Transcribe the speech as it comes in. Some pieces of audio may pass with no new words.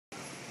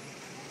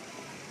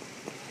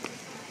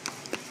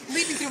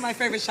my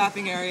favorite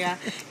shopping area,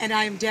 and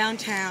I am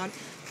downtown,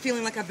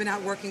 feeling like I've been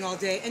out working all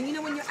day. And you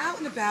know, when you're out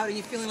and about and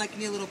you're feeling like you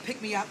need a little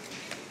pick-me-up,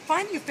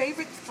 find your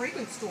favorite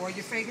fragrance store,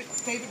 your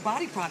favorite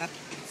body product,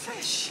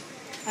 Fresh.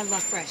 I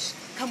love Fresh.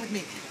 Come with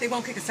me. They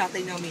won't kick us out.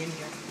 They know me in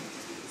here.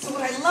 So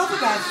what I love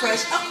about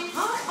Fresh,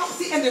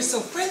 see, and they're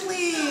so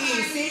friendly.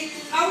 See,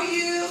 how are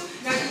you?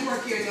 Now you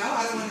work here, no?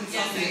 I don't want to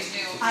insult you. Yes,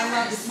 I do. I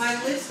love this. My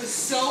lips are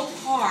so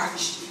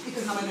parched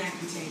because I'm an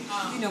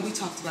Accutane. You know, we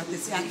talked about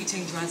this.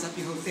 Accutane dries up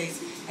your whole face.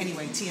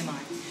 Anyway, TMI.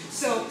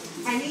 So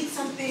I need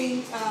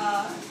something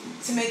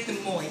to make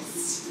them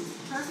moist.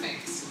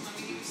 Perfect. Let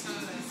me give you some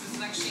of this. This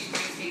is actually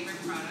my favorite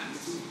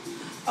product.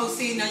 Oh,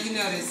 see, now you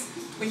notice.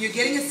 When you're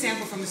getting a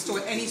sample from a store,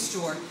 any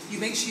store, you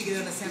make sure you get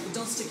it on a sample.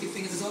 Don't stick your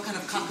fingers. There's all kind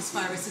of coccus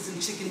viruses and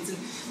chickens and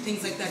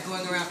things like that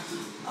going around.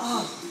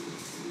 Oh.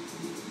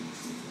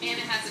 And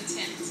it has a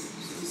tint.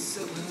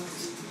 So good.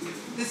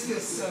 This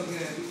feels so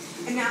good.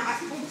 And now I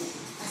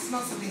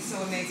smell something so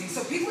amazing.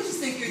 So people just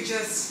think you're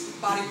just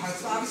body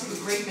parts, but obviously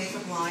with a great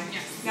makeup line.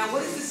 Yes. Now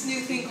what is this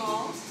new thing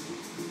called?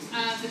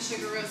 The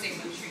Sugar Rosé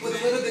lip treatment. With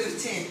a little bit of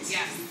tint.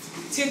 Yes.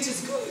 Tint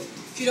is good.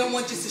 If you don't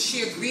want just a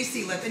sheer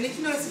greasy lip. And if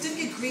you notice, it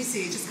didn't get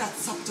greasy, it just got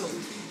subtle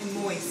and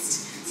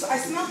moist. So I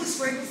smell this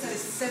fragrance that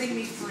is setting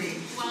me free.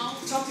 Well,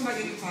 talk to me about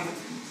your new product.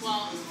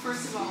 Well,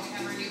 first of all, we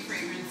have our new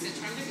fragrance,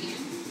 Citron de Bean.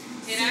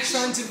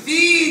 Citron de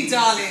Bean,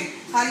 darling.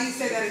 How do you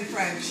say that in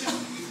French?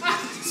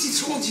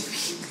 Citron de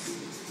Bean.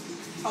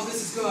 Oh, this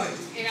is good.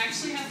 It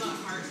actually has a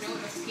hard note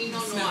of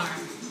Pinot Noir.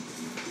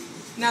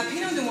 Now,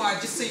 Pinot Noir,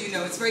 just so you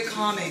know, it's very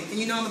calming. And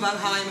you know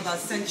how I'm about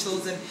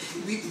essentials and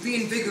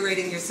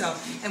reinvigorating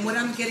yourself. And what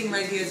I'm getting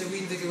right here is a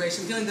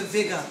reinvigoration. I'm feeling the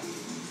vigor.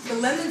 The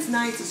lemon's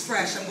nice, it's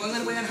fresh. I'm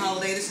going away on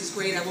holiday. This is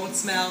great. I won't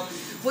smell.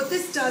 What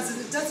this does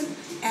is it doesn't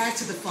add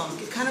to the funk.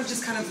 It kind of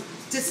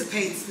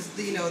dissipates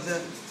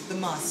the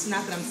must.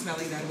 Not that I'm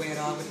smelling that way at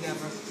all. I would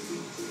never.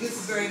 This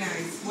is very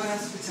nice. What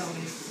else would you tell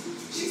me?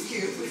 She's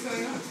cute. What's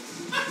going on?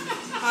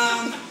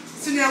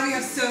 So now we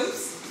have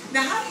soaps.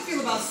 Now, how do you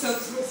feel about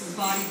soaps versus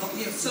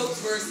soaps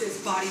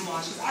versus body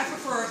washes? I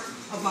prefer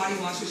a body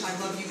wash, which I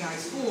love you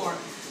guys for.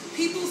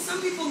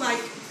 Some people like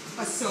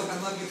a soap. I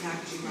love your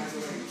packaging, by the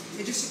way.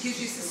 It just gives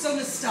you, it's so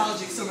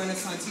nostalgic, so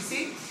Renaissance. You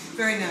see?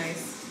 Very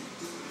nice.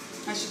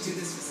 I should do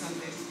this for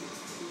something.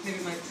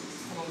 Maybe I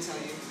won't tell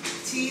you.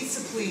 Teas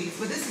to please.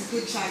 But this is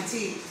good chai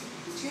tea.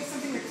 Do you have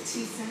something like a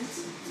tea scent?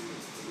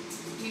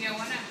 You know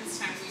what? At this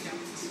time we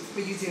don't.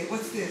 But you did.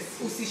 What's this?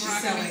 Oh, see, she's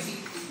Moroccan selling.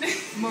 tea.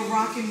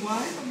 Moroccan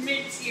what?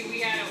 Mint tea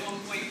we had at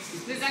one point.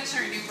 This is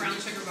actually our new brown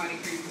sugar body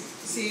cream.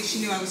 See, she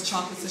knew I was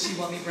chocolate, so she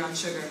bought me brown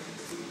sugar.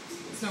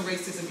 There's no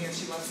racism here.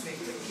 She loves me.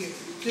 Thank you.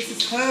 This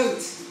is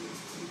hot.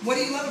 What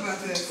do you love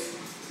about this?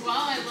 Well,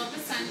 I love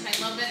the scent. I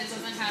love that it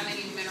doesn't have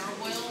any mineral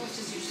oil, which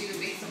is usually the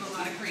base of a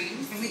lot of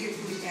creams. And we get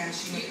really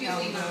ashy. You can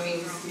lean on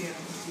me, girl. Yeah.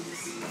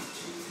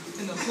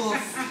 And the hoof.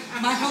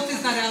 My hoof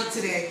is not out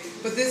today,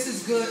 but this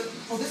is good.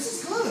 Oh, this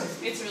is good.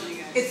 It's really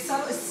good. It's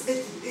subtle.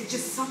 It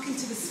just sunk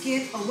into the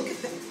skin. Oh, look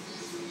at that.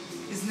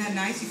 Isn't that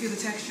nice? You feel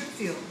the texture?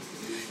 Feel.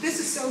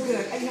 This is so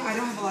good. And, I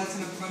don't have a lot of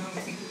time to run home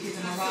and feed the kids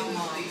and I rock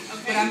mom.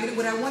 Okay. But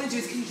what I want to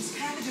do is, can you just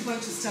package a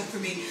bunch of stuff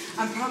for me?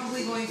 I'm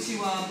probably going to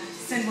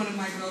send one of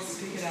my girls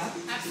to pick it up.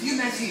 Absolutely. You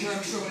mentioned her,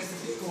 I'm sure, when it's a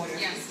big order.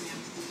 Yes,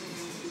 ma'am.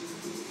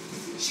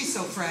 She's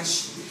so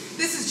fresh.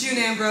 This is June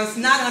Ambrose,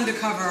 not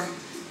undercover,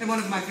 and one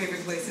of my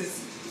favorite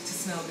places to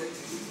smell good.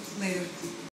 Later.